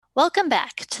Welcome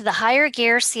back to the Higher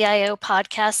Gear CIO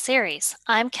podcast series.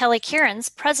 I'm Kelly Kierans,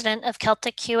 president of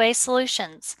Celtic QA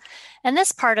Solutions. In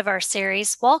this part of our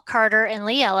series, Walt Carter and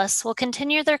Lee Ellis will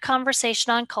continue their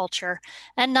conversation on culture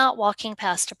and not walking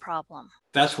past a problem.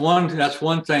 That's one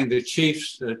thing the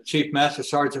chief master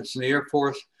sergeants in the Air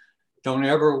Force don't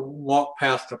ever walk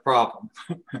past the problem.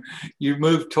 You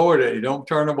move toward it. You don't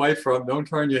turn away from it. Don't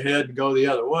turn your head and go the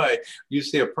other way. You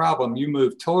see a problem, you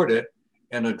move toward it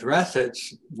and address it,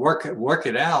 work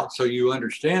it out so you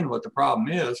understand what the problem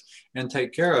is and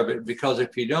take care of it. Because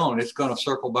if you don't, it's going to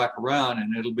circle back around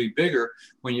and it'll be bigger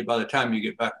by the time you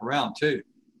get back around too.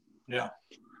 Yeah.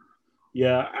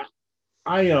 Yeah.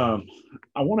 I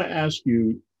want to ask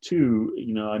you too,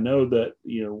 I know that,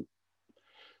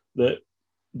 that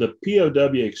the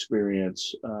POW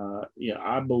experience,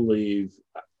 I believe,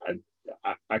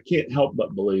 I can't help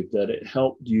but believe that it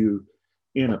helped you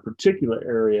in a particular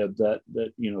area that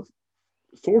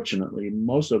fortunately,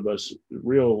 most of us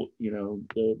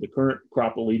the current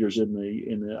crop of leaders in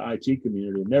the IT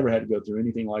community have never had to go through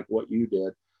anything like what you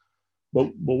did.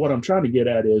 But what I'm trying to get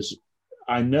at is,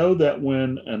 I know that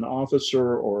when an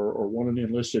officer or one of the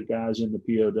enlisted guys in the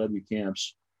POW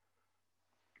camps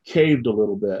caved a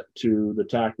little bit to the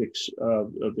tactics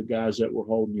of the guys that were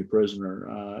holding you prisoner,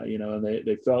 and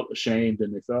they felt ashamed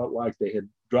and they felt like they had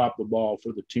dropped the ball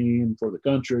for the team, for the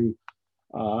country.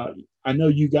 I know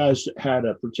you guys had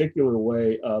a particular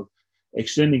way of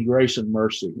extending grace and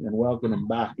mercy and welcoming them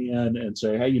back in and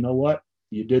say, hey, you know what?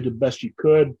 You did the best you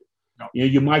could.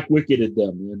 You Mike Wicketed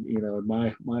them, and in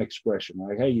my expression,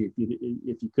 like, hey,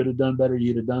 if you could have done better,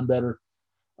 you'd have done better.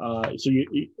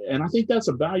 And I think that's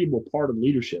a valuable part of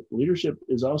leadership. Leadership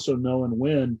is also knowing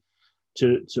when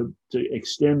to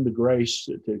extend the grace,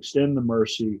 to extend the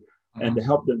mercy, and to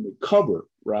help them recover,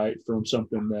 right, from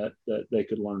something that they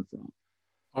could learn from.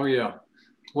 Oh yeah,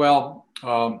 well,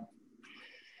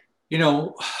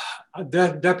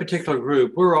 that particular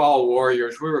group, we were all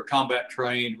warriors. We were combat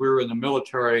trained. We were in the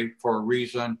military for a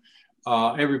reason.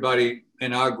 Everybody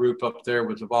in our group up there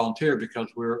was a volunteer because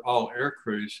we were all air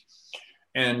crews.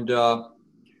 And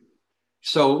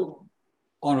so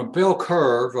on a bell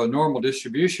curve, a normal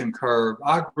distribution curve,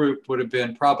 our group would have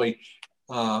been probably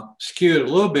skewed a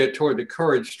little bit toward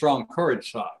the strong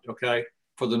courage side, okay?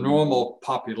 For the normal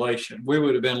population, we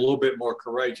would have been a little bit more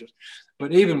courageous.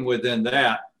 But even within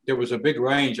that, there was a big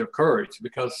range of courage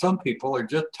because some people are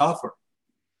just tougher.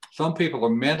 Some people are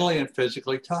mentally and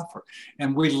physically tougher.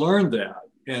 And we learned that.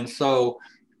 And so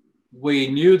we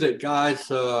knew that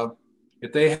guys,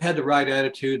 if they had the right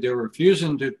attitude, they were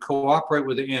refusing to cooperate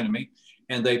with the enemy,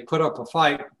 and they put up a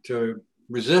fight to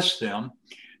resist them,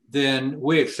 then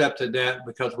we accepted that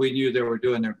because we knew they were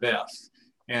doing their best.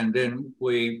 And then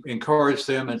we encouraged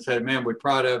them and said, man, we're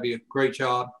proud of you. Great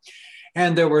job.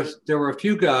 And there were a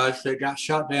few guys that got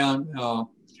shot down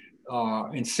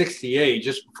in '68,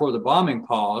 just before the bombing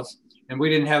pause. And we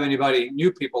didn't have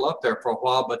new people up there for a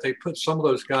while, but they put some of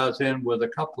those guys in with a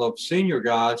couple of senior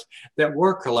guys that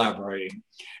were collaborating.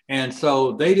 And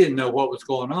so they didn't know what was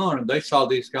going on. And they saw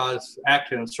these guys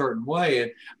acting a certain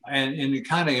way. And it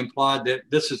kind of implied that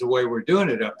this is the way we're doing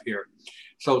it up here.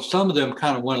 So some of them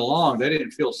kind of went along. They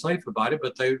didn't feel safe about it,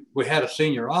 but we had a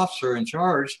senior officer in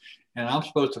charge, and I'm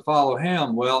supposed to follow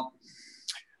him. Well,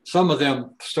 some of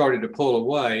them started to pull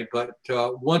away, but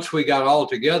once we got all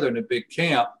together in a big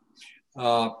camp,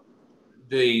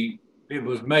 it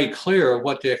was made clear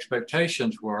what the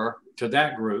expectations were to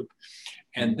that group.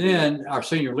 And then our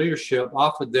senior leadership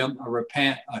offered them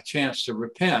a chance to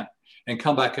repent and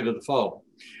come back into the fold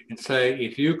and say,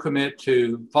 if you commit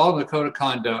to following the code of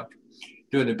conduct,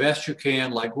 doing the best you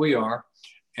can like we are,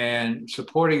 and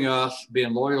supporting us,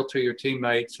 being loyal to your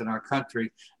teammates and our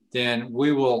country, then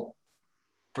we will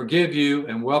forgive you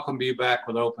and welcome you back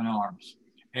with open arms.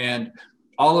 And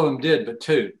all of them did, but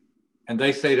two, and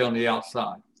they stayed on the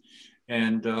outside.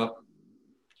 And,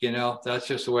 that's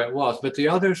just the way it was. But the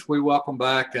others, we welcome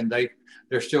back, and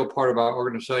they're still part of our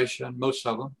organization, most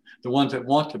of them, the ones that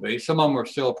want to be. Some of them are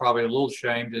still probably a little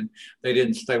ashamed, and they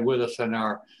didn't stay with us in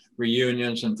our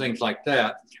reunions and things like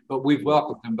that, but we've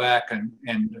welcomed them back and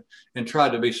tried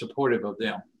to be supportive of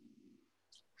them.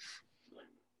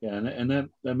 Yeah, and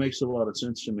that makes a lot of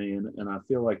sense to me, and I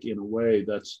feel like in a way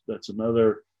that's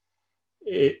another.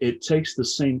 It takes the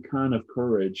same kind of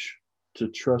courage to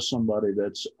trust somebody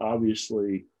that's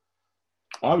obviously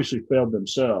failed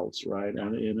themselves, right?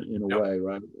 And in a way,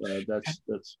 right?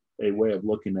 That's a way of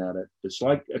looking at it. It's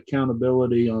like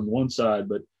accountability on one side,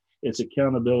 but it's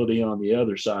accountability on the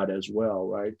other side as well,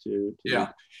 right? Yeah,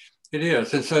 it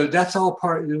is. And so that's all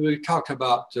part, we talked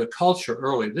about the culture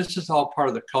earlier. This is all part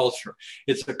of the culture.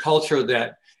 It's a culture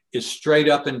that is straight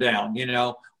up and down.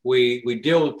 We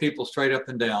deal with people straight up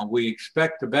and down. We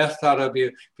expect the best out of you.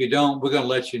 If you don't, we're going to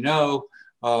let you know.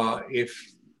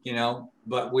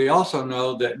 But we also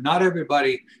know that not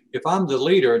everybody, if I'm the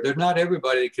leader, there's not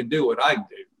everybody that can do what I can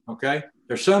do. Okay.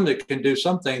 There's some that can do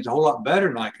some things a whole lot better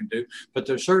than I can do, but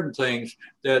there's certain things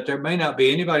that there may not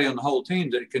be anybody on the whole team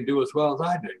that can do as well as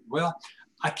I do. Well,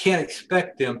 I can't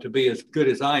expect them to be as good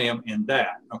as I am in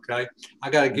that. Okay. I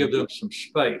got to give them some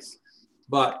space,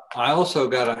 but I also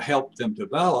got to help them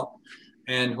develop.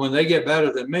 And when they get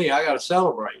better than me, I got to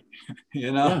celebrate.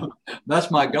 That's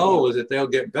my goal, is that they'll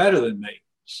get better than me.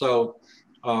 So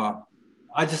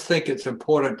I just think it's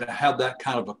important to have that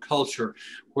kind of a culture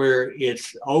where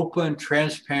it's open,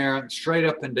 transparent, straight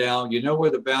up and down. You know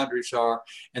where the boundaries are.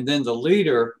 And then the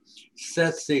leader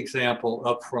sets the example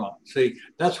up front. See,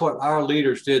 that's what our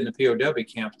leaders did in the POW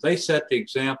camps. They set the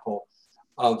example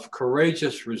of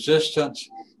courageous resistance,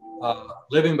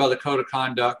 living by the code of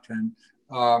conduct, and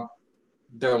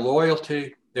their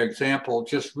loyalty, their example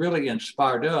just really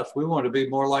inspired us. We want to be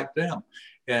more like them.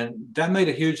 And that made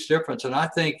a huge difference. And I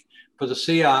think for the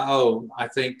CIO, I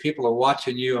think people are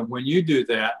watching you. And when you do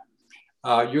that,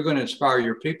 you're going to inspire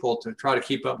your people to try to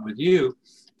keep up with you.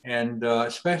 And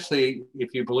especially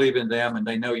if you believe in them and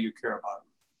they know you care about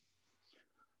them.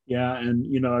 Yeah. And,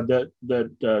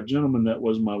 that gentleman that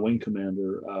was my wing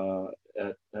commander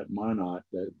at Minot,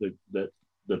 the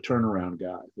turnaround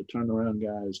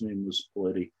guy, his name was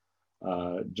Politti,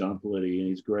 John Politti, and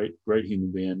he's great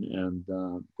human being and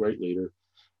great leader.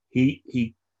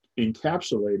 He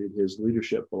encapsulated his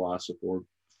leadership philosophy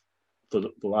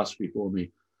for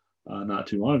me not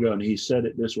too long ago, and he said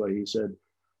it this way. He said,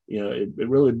 it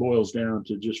really boils down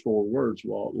to just 4 words: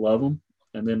 Walt, love them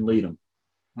and then lead them.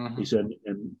 Mm-hmm. He said,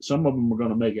 and some of them are going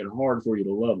to make it hard for you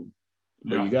to love them,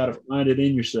 but you got to find it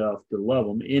in yourself to love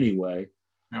them anyway.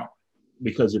 Yeah.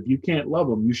 Because if you can't love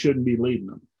them, you shouldn't be leading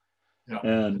them. Yeah.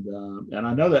 And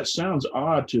I know that sounds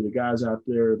odd to the guys out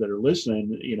there that are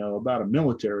listening, about a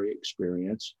military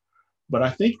experience, but I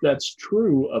think that's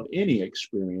true of any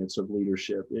experience of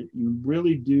leadership. You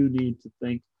really do need to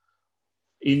think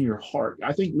in your heart.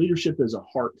 I think leadership is a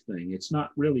heart thing. It's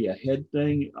not really a head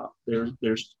thing.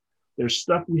 There's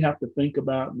stuff we have to think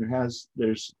about, and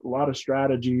there's a lot of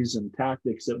strategies and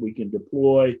tactics that we can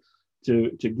deploy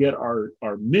to get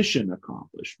our mission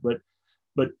accomplished. But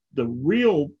the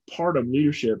real part of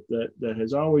leadership that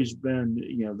has always been,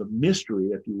 the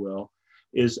mystery, if you will,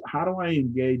 is how do I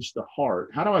engage the heart?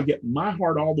 How do I get my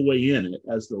heart all the way in it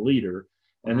as the leader?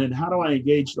 And then how do I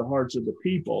engage the hearts of the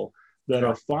people that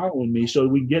are following me so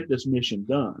we can get this mission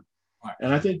done? Right.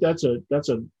 And I think that's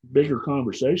a bigger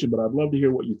conversation, but I'd love to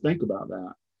hear what you think about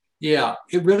that. Yeah,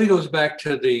 it really goes back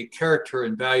to the character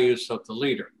and values of the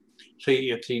leader.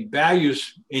 See, if he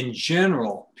values in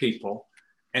general people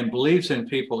and believes in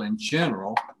people in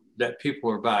general, that people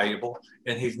are valuable,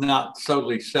 and he's not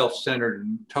solely self-centered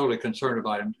and totally concerned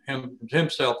about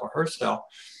himself or herself,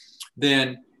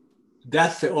 then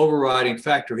that's the overriding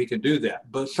factor. He can do that.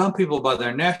 But some people, by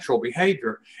their natural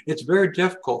behavior, it's very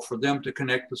difficult for them to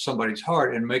connect with somebody's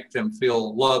heart and make them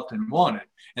feel loved and wanted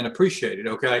and appreciated.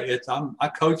 Okay, I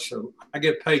coach, so I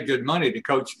get paid good money to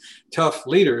coach tough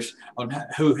leaders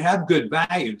who have good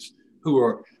values, who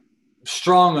are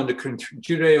strong on the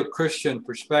Judeo-Christian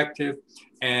perspective,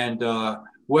 and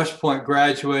West Point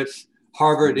graduates,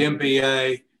 Harvard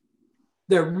MBA.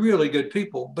 They're really good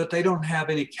people, but they don't have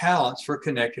any talents for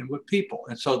connecting with people.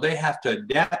 And so they have to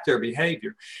adapt their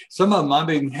behavior. Some of them I've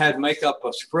even had make up a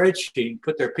spreadsheet,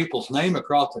 put their people's name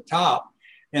across the top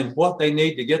and what they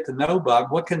need to get to know by,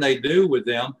 what can they do with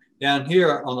them down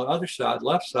here on the other side,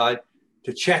 left side,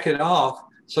 to check it off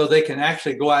so they can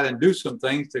actually go out and do some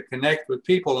things to connect with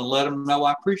people and let them know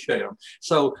I appreciate them.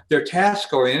 So they're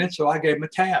task oriented, so I gave them a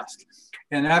task.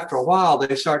 And after a while,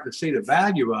 they start to see the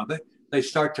value of it. They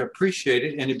start to appreciate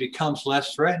it, and it becomes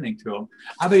less threatening to them.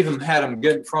 I've even had them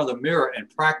get in front of the mirror and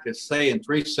practice saying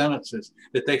 3 sentences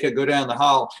that they could go down the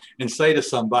hall and say to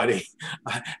somebody,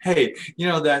 hey,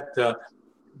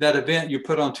 that event you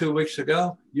put on 2 weeks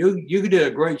ago, you did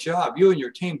a great job. You and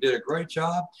your team did a great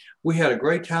job. We had a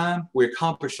great time. We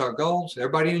accomplished our goals.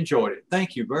 Everybody enjoyed it.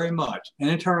 Thank you very much. And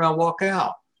then turn around and walk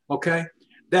out. Okay.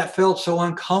 That felt so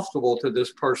uncomfortable to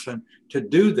this person to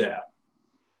do that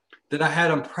I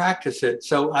had them practice it.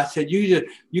 So I said, you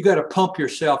got to pump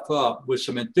yourself up with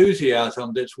some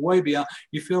enthusiasm that's way beyond.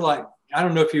 You feel like, I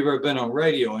don't know if you've ever been on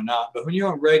radio or not, but when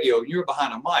you're on radio, you're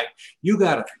behind a mic, you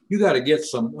gotta get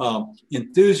some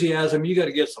enthusiasm. You got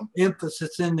to get some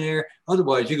emphasis in there.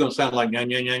 Otherwise, you're going to sound like, nya,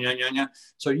 nya, nya, nya, nya, nya.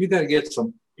 So you got to get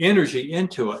some energy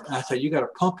into it. And I said, you got to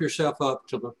pump yourself up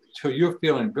till you're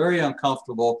feeling very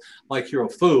uncomfortable, like you're a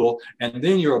fool, and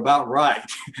then you're about right.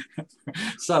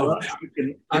 So well,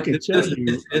 I can tell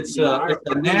you, it's you know,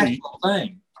 a natural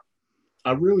thing.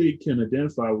 I really can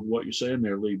identify with what you're saying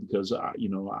there, Lee, because I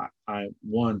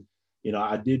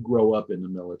did grow up in the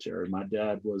military. My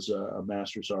dad was a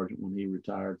master sergeant when he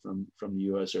retired from the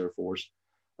U.S. Air Force.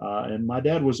 And my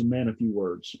dad was a man of few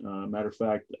words. Matter of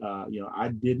fact, I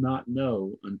did not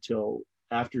know until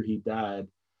after he died,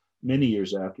 many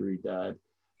years after he died,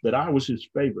 that I was his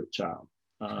favorite child.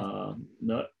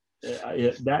 That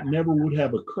never would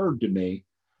have occurred to me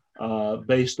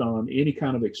based on any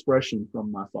kind of expression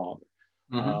from my father.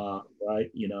 Right.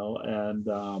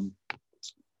 And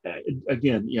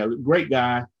again, great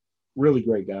guy, really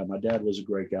great guy. My dad was a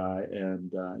great guy.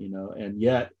 And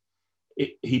yet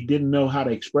he didn't know how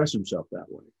to express himself that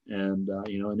way. And,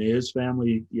 and his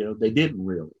family, they didn't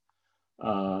really.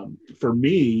 For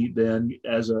me, then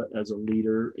as a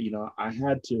leader, I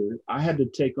had to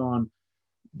take on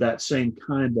that same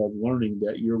kind of learning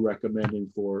that you're recommending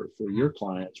for your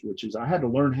clients, which is I had to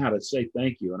learn how to say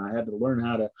thank you, and I had to learn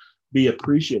how to be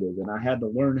appreciative, and I had to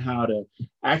learn how to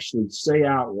actually say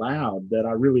out loud that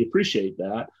I really appreciate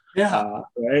that. Yeah.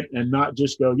 Right. And not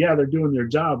just go, yeah, they're doing their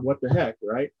job. What the heck.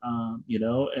 Right.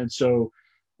 And so,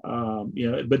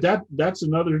 but that's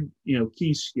another,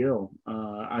 key skill.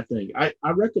 I think I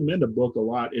recommend a book a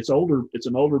lot. It's an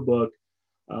older book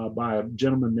by a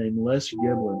gentleman named Les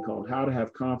Giblin called How to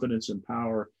Have Confidence and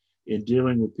Power in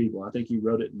Dealing with People. I think he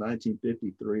wrote it in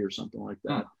 1953 or something like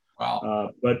that.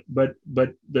 Wow. But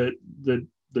the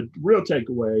real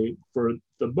takeaway for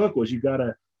the book was you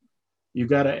gotta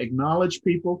acknowledge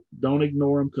people. Don't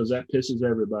ignore them, because that pisses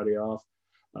everybody off.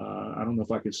 I don't know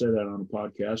if I can say that on a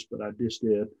podcast, but I just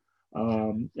did.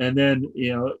 And then,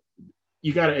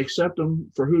 you got to accept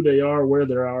them for who they are, where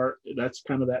they are. That's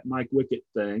kind of that Mike Wickett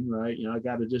thing, right? I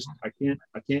got to I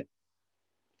can't,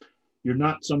 you're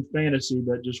not some fantasy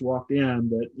that just walked in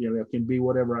that, can be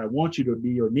whatever I want you to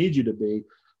be or need you to be.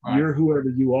 Right. You're whoever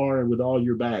you are with all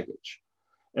your baggage.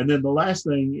 And then the last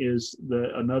thing is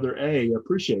another A,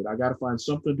 appreciate. I got to find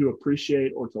something to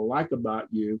appreciate or to like about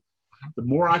you. The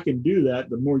more I can do that,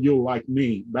 the more you'll like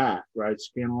me back, right? It's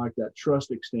kind of like that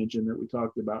trust extension that we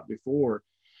talked about before.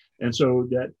 And so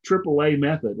that AAA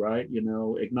method, right?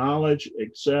 Acknowledge,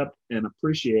 accept, and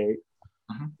appreciate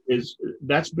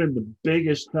that's been the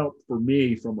biggest help for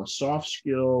me from a soft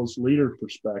skills leader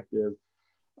perspective.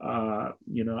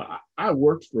 I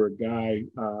worked for a guy,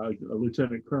 a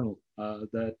lieutenant colonel,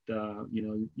 that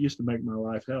used to make my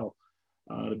life hell,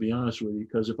 to be honest with you.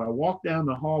 Because if I walked down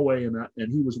the hallway and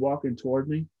he was walking toward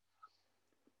me,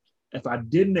 if I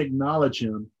didn't acknowledge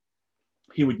him,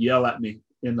 he would yell at me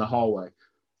in the hallway.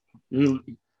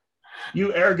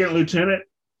 You arrogant lieutenant,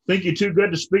 think you're too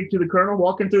good to speak to the colonel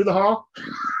walking through the hall?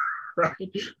 Right?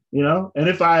 And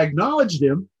if I acknowledged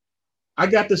him, I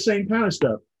got the same kind of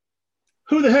stuff.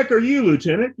 Who the heck are you,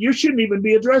 Lieutenant? You shouldn't even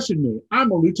be addressing me.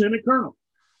 I'm a lieutenant colonel,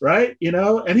 right?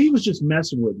 And he was just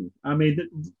messing with me. I mean,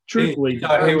 truthfully, he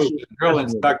thought he was a drill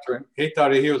instructor. He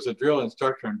thought he was a drill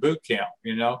instructor in boot camp.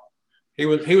 He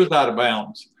was out of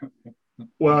bounds.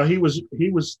 Well, he was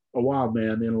a wild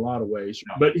man in a lot of ways,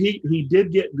 but he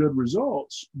did get good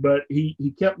results. But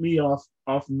he kept me off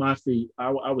my feet.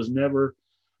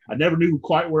 I never knew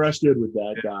quite where I stood with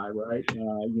that guy, right?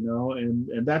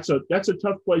 And that's a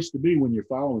tough place to be when you're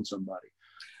following somebody.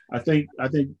 I think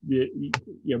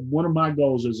one of my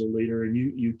goals as a leader, and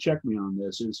you check me on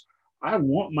this, is I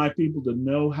want my people to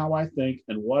know how I think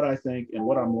and what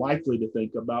I'm likely to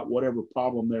think about whatever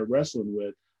problem they're wrestling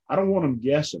with. I don't want them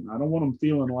guessing. I don't want them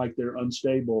feeling like they're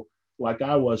unstable like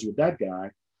I was with that guy.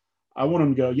 I want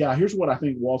them to go, yeah, here's what I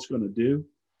think Walt's going to do.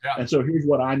 Yeah. And so here's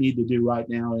what I need to do right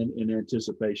now in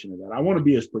anticipation of that. I want to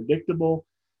be as predictable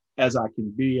as I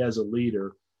can be as a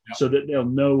leader, so that they'll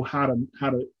know how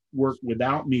to work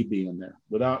without me being there,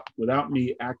 without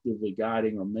me actively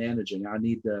guiding or managing. I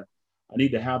need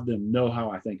to have them know how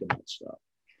I think about stuff.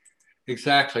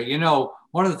 Exactly.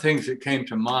 One of the things that came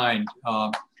to mind,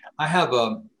 I have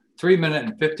a 3-minute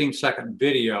and 15-second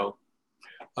video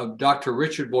of Dr.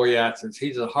 Richard Boyatzis.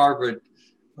 He's a Harvard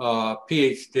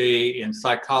PhD in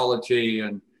psychology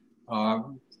and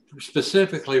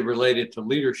specifically related to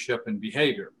leadership and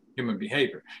human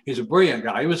behavior. He's a brilliant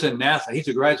guy. He was in NASA. He's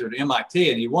a graduate of MIT,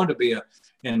 and he wanted to be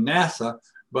in NASA,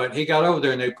 but he got over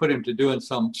there and they put him to doing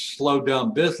some slow,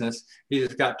 dumb business. He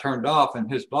just got turned off,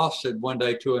 and his boss said one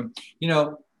day to him,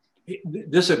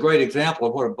 this is a great example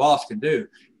of what a boss can do.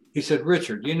 He said,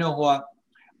 Richard, you know what?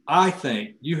 I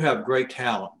think you have great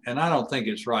talent, and I don't think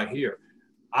it's right here.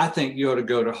 I think you ought to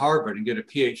go to Harvard and get a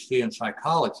PhD in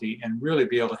psychology and really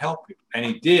be able to help people. And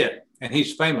he did. And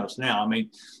he's famous now. I mean,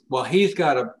 well, he's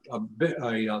got a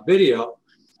video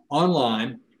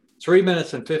online, 3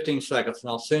 minutes and 15 seconds, and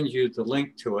I'll send you the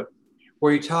link to it,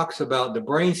 where he talks about the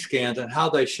brain scans and how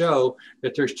they show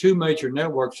that there's two major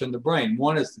networks in the brain.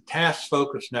 One is the task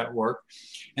focus network,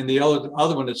 and the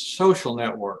other one is the social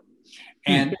network.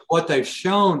 And what they've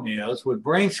shown is with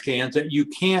brain scans that you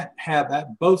can't have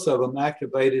both of them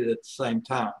activated at the same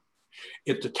time.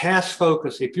 If the task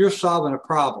focus, if you're solving a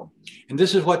problem, and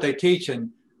this is what they teach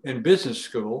in business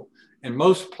school, in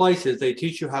most places they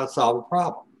teach you how to solve a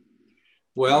problem.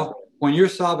 Well, when you're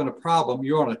solving a problem,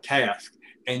 you're on a task,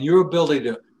 and your ability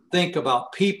to think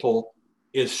about people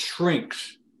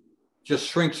shrinks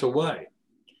away.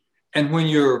 And when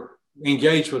you're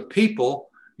engaged with people,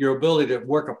 your ability to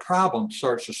work a problem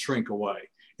starts to shrink away.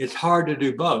 It's hard to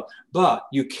do both, but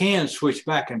you can switch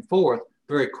back and forth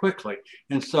very quickly.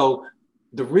 And so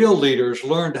the real leaders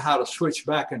learned how to switch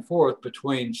back and forth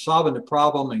between solving the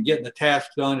problem and getting the task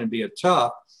done and being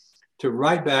tough, to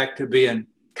right back to being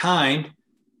kind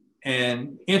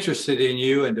and interested in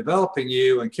you and developing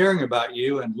you and caring about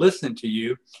you and listening to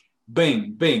you.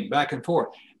 Bing, bing, back and forth.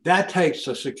 That takes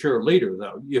a secure leader,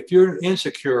 though. If you're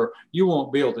insecure, you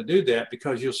won't be able to do that,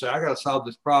 because you'll say, I got to solve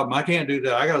this problem. I can't do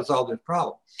that. I got to solve this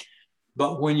problem.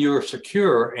 But when you're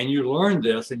secure and you learn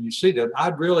this and you see that,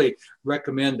 I'd really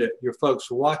recommend that your folks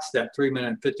watch that 3 minute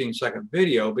and 15 second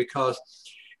video, because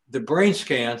the brain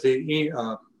scans, the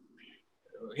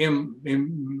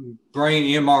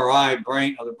brain MRI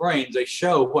brain of the brain, they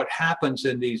show what happens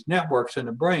in these networks in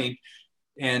the brain.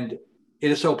 And it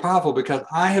is so powerful, because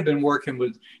I have been working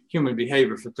with human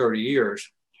behavior for 30 years,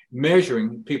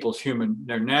 measuring people's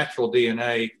their natural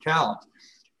DNA talent.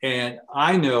 And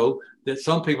I know that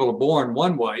some people are born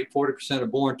one way, 40% are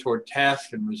born toward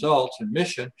tasks and results and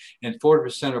mission, and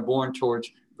 40% are born towards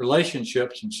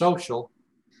relationships and social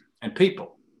and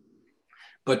people.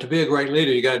 But to be a great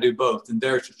leader, you got to do both. And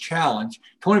there's a challenge.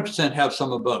 20% have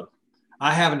some of both.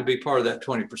 I happen to be part of that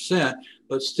 20%,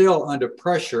 but still under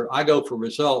pressure, I go for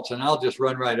results, and I'll just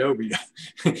run right over you.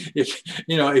 If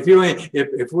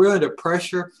we're under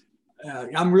pressure,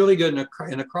 I'm really good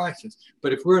in a crisis.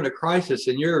 But if we're in a crisis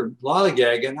and you're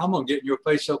lollygagging, I'm going to get in your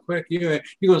face so quick. You're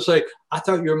going to say, I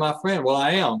thought you were my friend. Well,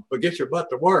 I am, but get your butt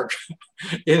to work.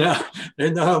 And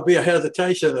there'll be a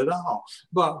hesitation at all.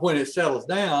 But when it settles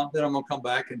down, then I'm going to come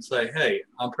back and say, hey,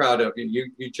 I'm proud of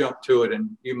you. You jumped to it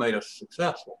and you made us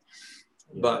successful.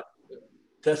 Yeah. But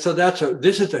this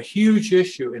is a huge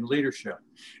issue in leadership.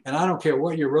 And I don't care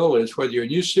what your role is, whether you're a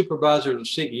new supervisor or the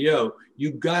CEO,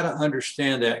 you've got to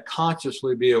understand that,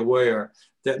 consciously be aware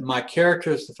that my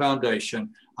character is the foundation.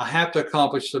 I have to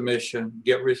accomplish the mission,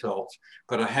 get results,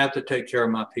 but I have to take care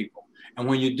of my people. And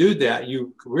when you do that,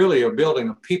 you really are building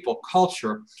a people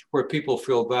culture where people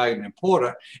feel valued and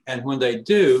important. And when they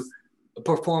do, the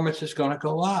performance is going to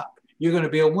go up. You're going to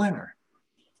be a winner.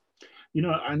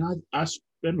 And I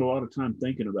spend a lot of time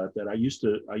thinking about that. I used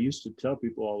to tell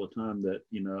people all the time that,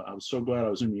 I was so glad I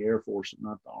was in the Air Force and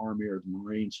not the Army or the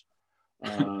Marines.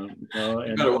 You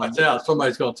better watch out.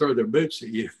 Somebody's going to throw their boots at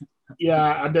you.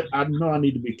 Yeah, I know I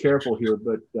need to be careful here,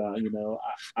 but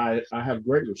I have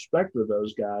great respect for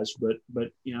those guys.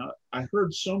 But I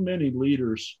heard so many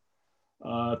leaders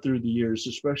through the years,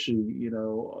 especially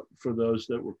for those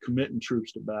that were committing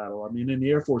troops to battle. I mean, in the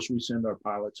Air Force, we send our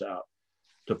pilots out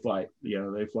to fight.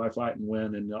 They fly, fight, and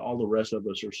win, and all the rest of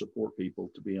us are support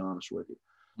people, to be honest with you.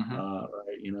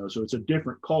 Mm-hmm. Right? So it's a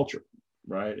different culture,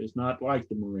 right? It's not like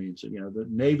the Marines. The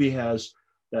Navy has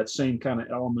that same kind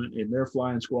of element in their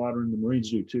flying squadron. The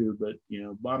Marines do too. But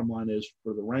bottom line is,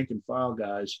 for the rank and file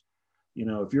guys,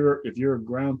 if you're a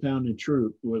ground pounding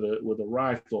troop with a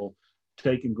rifle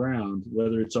taking ground,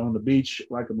 whether it's on the beach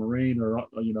like a Marine or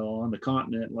on the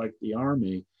continent like the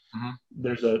Army.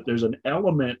 Mm-hmm. There's an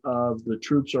element of the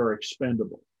troops are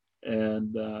expendable,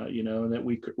 and and that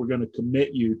we're going to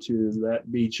commit you to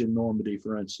that beach in Normandy,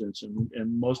 for instance,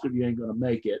 and most of you ain't going to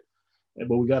make it,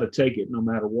 but we got to take it no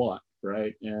matter what,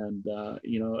 right? And I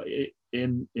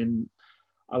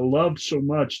loved so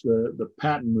much the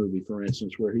Patton movie, for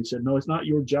instance, where he said, no, it's not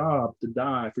your job to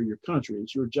die for your country,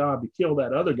 it's your job to kill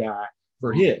that other guy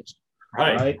for his,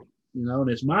 right? And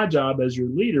it's my job as your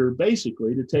leader,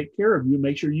 basically, to take care of you,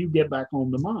 make sure you get back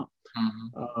home to mom.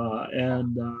 Mm-hmm.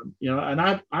 And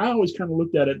I always kind of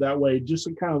looked at it that way, just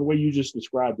kind of the way you just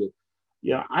described it.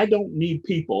 I don't need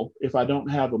people if I don't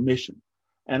have a mission,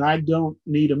 and I don't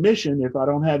need a mission if I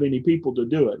don't have any people to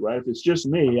do it. Right? If it's just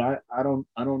me, I don't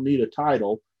need a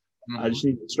title. Mm-hmm. I just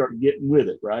need to start getting with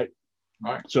it. Right.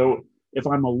 Right. So if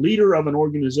I'm a leader of an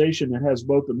organization that has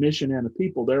both a mission and a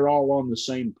people, they're all on the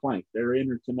same plank. They're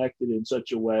interconnected in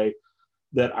such a way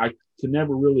that I can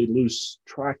never really lose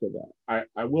track of that.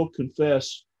 I will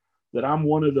confess that I'm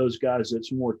one of those guys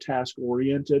that's more task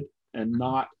oriented and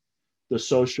not the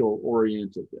social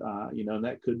oriented. And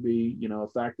that could be, a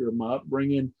factor of my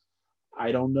upbringing.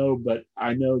 I don't know, but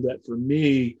I know that for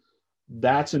me,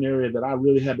 that's an area that I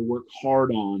really had to work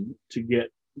hard on to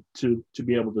get to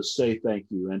be able to say thank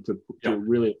you and to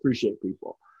really appreciate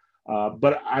people.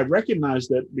 But I recognize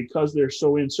that because they're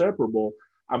so inseparable,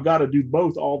 I've got to do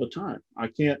both all the time. I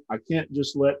can't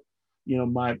just let,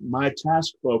 my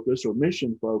task focus or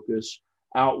mission focus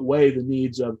outweigh the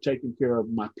needs of taking care of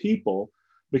my people,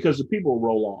 because the people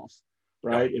roll off,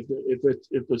 right? Yep.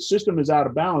 If the system is out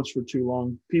of balance for too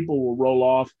long, people will roll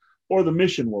off, or the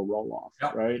mission will roll off,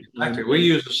 yep. Right? Exactly. We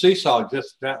use the seesaw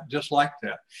just like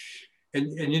that.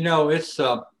 And it's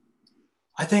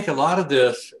I think a lot of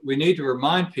this, we need to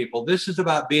remind people, this is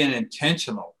about being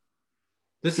intentional.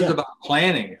 This is about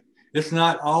planning. It's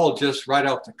not all just right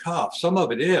off the cuff. Some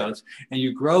of it is, and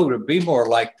you grow to be more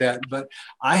like that. But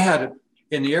I had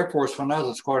in the Air Force, when I was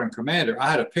a squadron commander,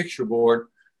 I had a picture board,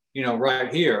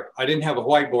 right here. I didn't have a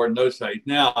whiteboard in those days.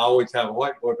 Now I always have a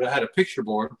whiteboard, but I had a picture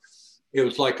board. It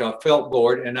was like a felt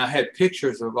board, and I had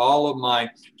pictures of all of my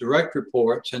direct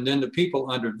reports and then the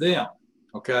people under them.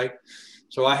 Okay.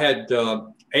 So I had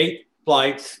 8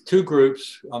 flights, 2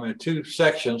 groups, 2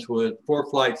 sections with 4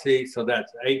 flights each. So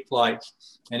that's 8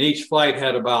 flights. And each flight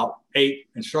had about 8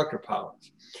 instructor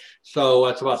pilots. So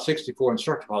that's about 64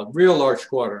 instructor pilots, real large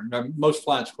squadron. Now, most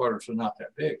flying squadrons are not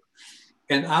that big.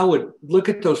 And I would look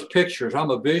at those pictures.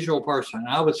 I'm a visual person.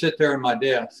 I would sit there in my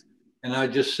desk and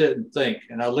I'd just sit and think.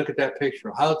 And I look at that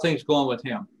picture. How are things going with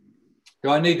him? Do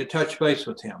I need to touch base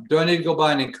with him? Do I need to go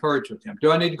by and encourage with him?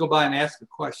 Do I need to go by and ask a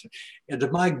question? Is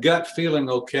my gut feeling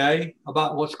okay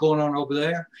about what's going on over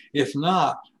there? If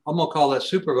not, I'm going to call that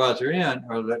supervisor in,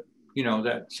 or that,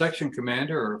 that section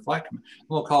commander or flight commander. I'm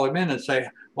going to call him in and say,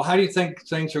 well, how do you think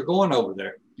things are going over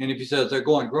there? And if he says they're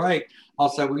going great, I'll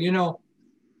say, well,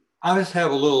 I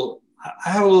have a little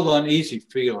uneasy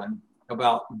feeling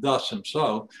about thus and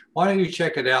so. Why don't you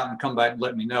check it out and come back and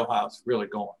let me know how it's really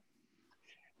going?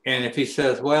 And if he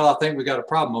says, well, I think we got a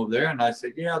problem over there. And I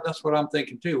said, yeah, that's what I'm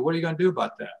thinking too. What are you going to do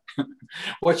about that?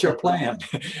 What's your plan?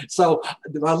 So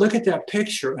I look at that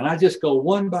picture and I just go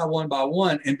one by one by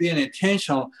one, and being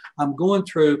intentional, I'm going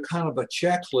through kind of a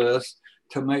checklist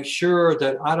to make sure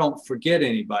that I don't forget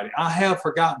anybody. I have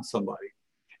forgotten somebody,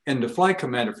 and the flight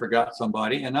commander forgot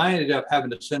somebody. And I ended up having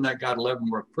to send that guy to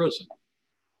Leavenworth prison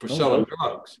for selling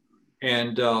drugs.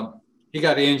 And he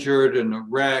got injured in a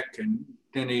wreck, and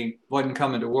then he wasn't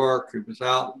coming to work. He was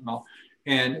out,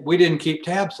 and we didn't keep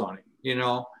tabs on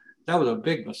him. That was a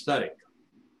big mistake.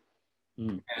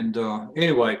 And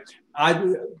anyway,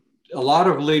 a lot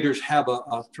of leaders have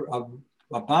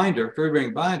a binder,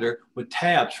 3-ring binder with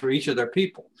tabs for each of their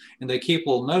people, and they keep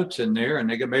little notes in there, and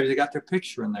maybe they got their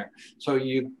picture in there. So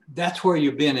that's where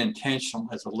you've been intentional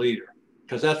as a leader,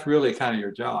 because that's really kind of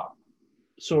your job.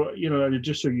 So,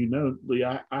 just so you know, Lee,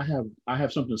 I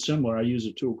have something similar. I use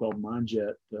a tool called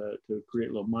MindJet to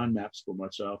create little mind maps for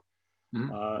myself.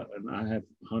 Mm-hmm. And I have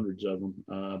hundreds of them.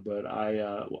 But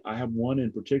I have one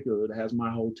in particular that has my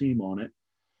whole team on it.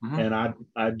 Mm-hmm. And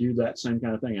I do that same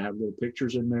kind of thing. I have little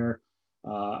pictures in there.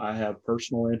 I have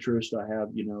personal interest. I have,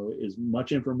 as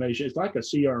much information. It's like a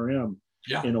CRM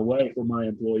in a way for my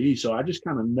employees. So I just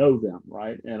kind of know them,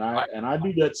 right? And I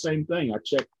do that same thing.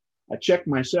 I check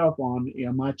myself on,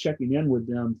 am I checking in with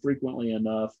them frequently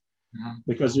enough? Mm-hmm.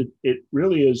 Because it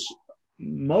really is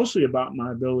mostly about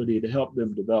my ability to help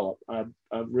them develop. I've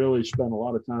really spent a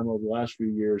lot of time over the last few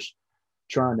years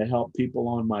trying to help people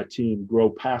on my team grow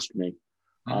past me.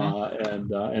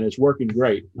 Mm-hmm. And it's working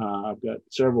great. I've got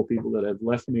several people that have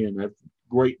left me and have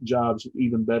great jobs,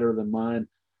 even better than mine.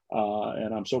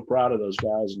 And I'm so proud of those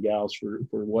guys and gals for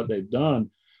what they've done.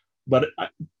 But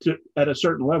at a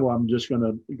certain level, I'm just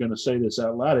going to say this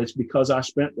out loud. It's because I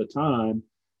spent the time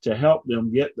to help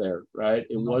them get there, right?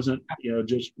 It wasn't,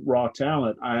 just raw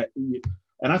talent.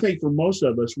 And I think for most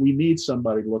of us, we need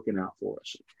somebody looking out for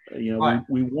us. Right.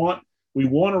 we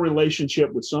want a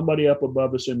relationship with somebody up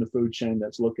above us in the food chain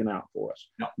that's looking out for us.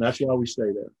 Yeah. That's why we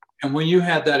stay there. And when you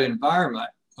have that environment,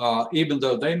 even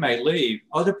though they may leave,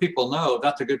 other people know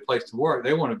that's a good place to work.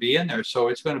 They want to be in there. So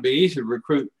it's going to be easy to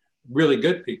recruit really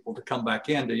good people to come back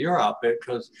into your outfit,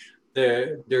 because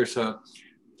there's a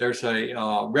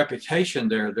reputation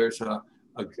there. There's a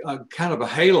kind of a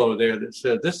halo there that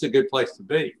says this is a good place to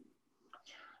be.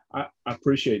 I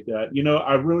appreciate that.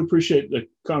 I really appreciate the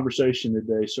conversation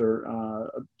today, sir.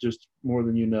 Just more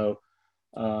than you know.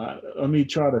 Let me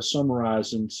try to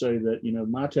summarize and say that,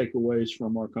 my takeaways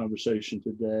from our conversation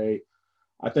today,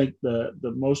 I think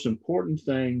the most important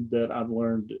thing that I've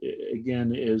learned,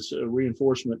 again, is a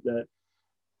reinforcement that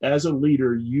as a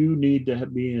leader, you need to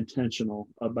be intentional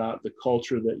about the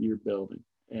culture that you're building,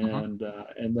 and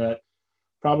that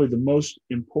probably the most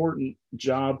important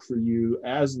job for you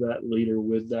as that leader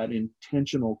with that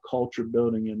intentional culture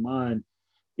building in mind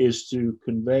is to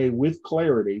convey with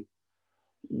clarity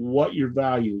what your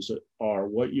values are,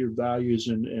 what your values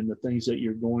and the things that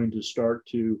you're going to start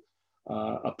to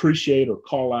appreciate or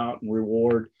call out and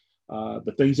reward,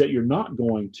 the things that you're not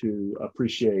going to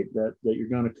appreciate, that you're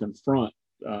going to confront,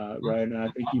 right? And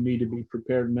I think you need to be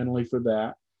prepared mentally for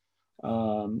that.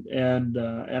 And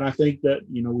I think that,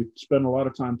 we spend a lot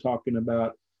of time talking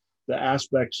about the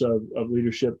aspects of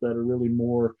leadership that are really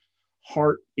more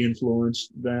heart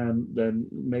influenced than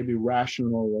maybe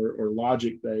rational or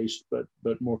logic based, but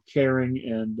more caring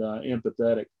and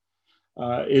empathetic.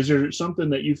 Is there something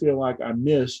that you feel like I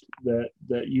missed that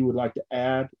you would like to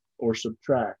add or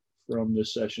subtract from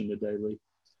this session today, Lee?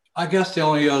 I guess the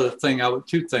only other thing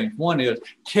two things. One is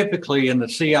typically in the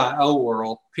CIO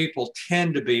world, people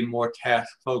tend to be more task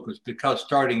focused because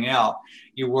starting out,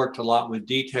 you worked a lot with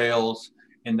details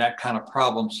and that kind of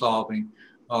problem solving.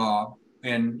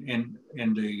 In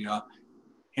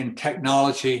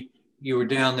technology, you were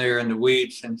down there in the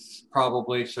weeds and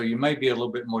probably, so you may be a little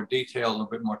bit more detailed, a little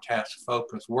bit more task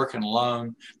focused, working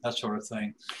alone, that sort of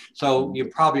thing. So you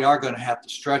probably are going to have to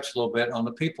stretch a little bit on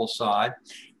the people side.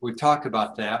 We've talked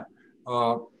about that.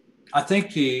 I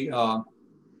think the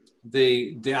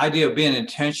idea of being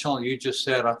intentional, you just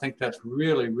said, I think that's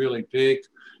really, really big.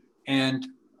 And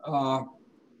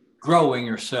growing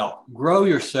yourself. Grow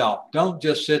yourself. Don't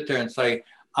just sit there and say,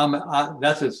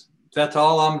 that's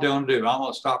all I'm going to do. I'm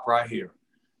going to stop right here.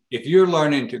 If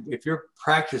you're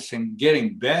practicing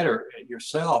getting better at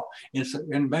yourself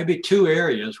in maybe two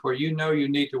areas where you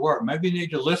need to work, maybe you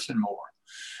need to listen more.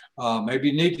 Maybe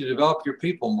you need to develop your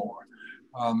people more.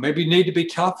 Maybe you need to be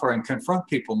tougher and confront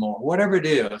people more. Whatever it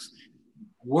is,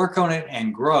 work on it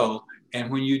and grow. And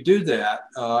when you do that,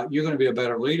 you're going to be a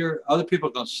better leader. Other people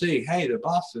are going to see, hey, the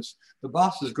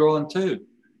boss is growing too.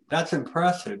 That's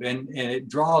impressive. And it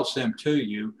draws them to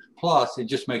you. Plus, it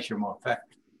just makes you more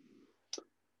effective.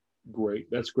 Great.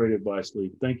 That's great advice,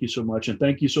 Lee. Thank you so much. And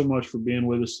thank you so much for being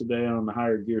with us today on the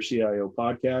Higher Gear CIO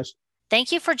podcast.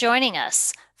 Thank you for joining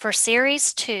us for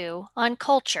Series 2 on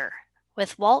Culture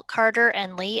with Walt Carter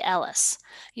and Lee Ellis.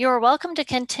 You are welcome to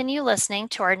continue listening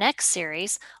to our next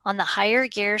series on the Higher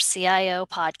Gear CIO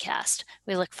podcast.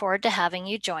 We look forward to having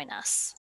you join us.